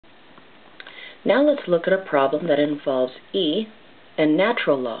Now let's look at a problem that involves e and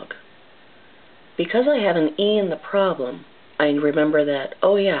natural log. Because I have an e in the problem, I remember that,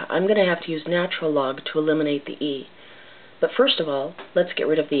 oh yeah, I'm going to have to use natural log to eliminate the e. But first of all, let's get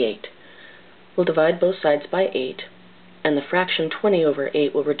rid of the 8. We'll divide both sides by 8, and the fraction 20 over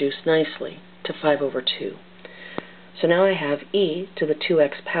 8 will reduce nicely to 5 over 2. So now I have e to the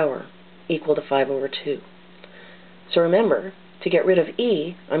 2x power equal to 5 over 2. So remember, to get rid of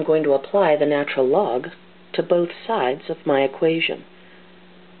e, I'm going to apply the natural log to both sides of my equation.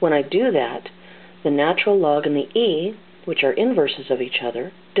 When I do that, the natural log and the e, which are inverses of each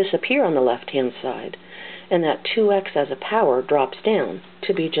other, disappear on the left-hand side, and that 2x as a power drops down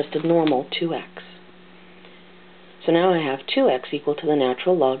to be just a normal 2x. So now I have 2x equal to the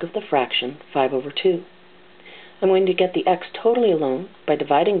natural log of the fraction 5 over 2. I'm going to get the x totally alone by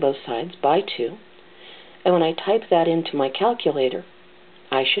dividing both sides by 2, and when I type that into my calculator,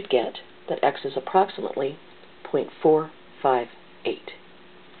 I should get that x is approximately 0.458.